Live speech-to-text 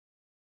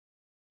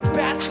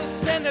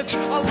centers, a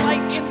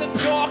light in the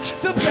dark.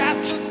 The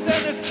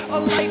basser-centers, a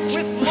light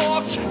with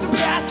logs. The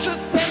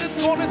basser-centers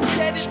gonna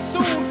set it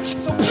soon.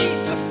 So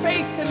peace to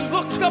faith and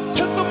look up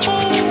to the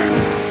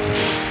moon.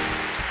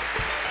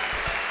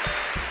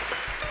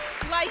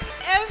 Like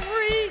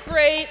every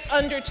great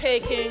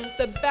undertaking,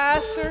 the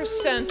Basser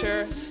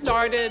Center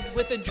started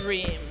with a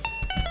dream.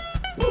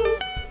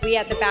 We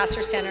at the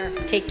Basser Center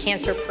take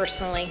cancer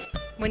personally.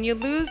 When you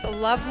lose a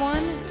loved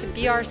one to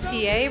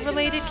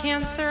BRCA-related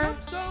cancer,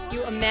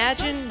 you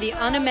imagine the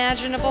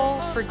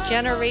unimaginable for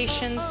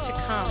generations to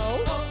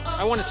come.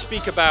 I want to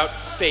speak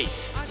about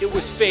fate. It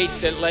was fate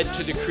that led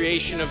to the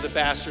creation of the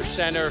Basser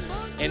Center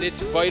and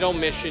its vital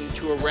mission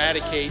to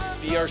eradicate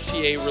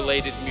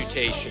BRCA-related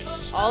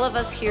mutations. All of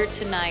us here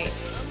tonight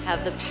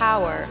have the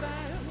power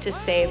to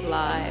save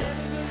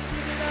lives.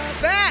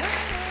 That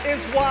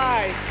is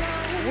why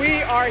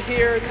we are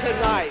here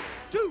tonight.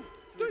 2,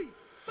 3,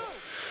 4.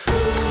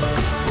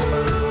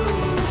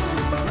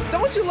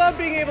 Don't you love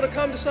being able to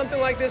come to something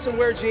like this and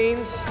wear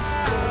jeans?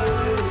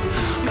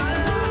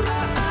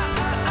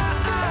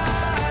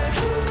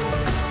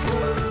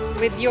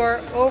 With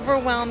your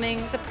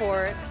overwhelming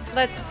support,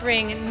 let's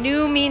bring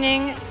new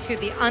meaning to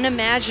the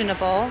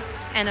unimaginable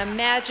and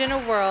imagine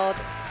a world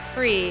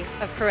free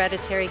of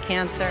hereditary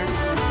cancer.